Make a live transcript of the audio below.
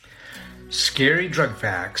Scary drug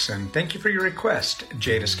facts, and thank you for your request,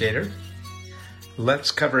 Jada Skater. Let's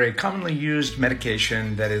cover a commonly used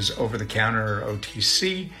medication that is over-the-counter or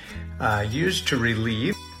OTC, used to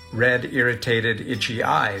relieve red, irritated, itchy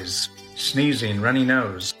eyes, sneezing, runny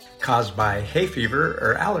nose, caused by hay fever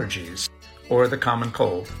or allergies, or the common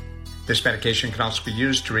cold. This medication can also be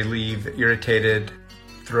used to relieve irritated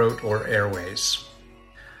throat or airways.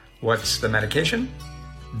 What's the medication?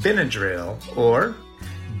 Benadryl or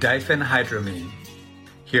diphenhydramine.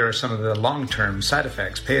 Here are some of the long-term side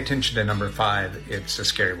effects. Pay attention to number 5. It's a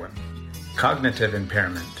scary one. Cognitive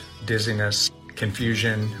impairment, dizziness,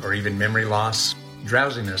 confusion, or even memory loss,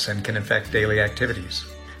 drowsiness, and can affect daily activities.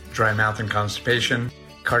 Dry mouth and constipation,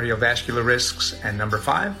 cardiovascular risks, and number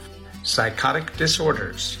 5, psychotic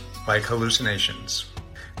disorders like hallucinations.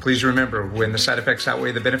 Please remember, when the side effects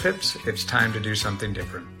outweigh the benefits, it's time to do something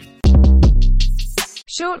different.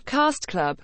 Short Cast Club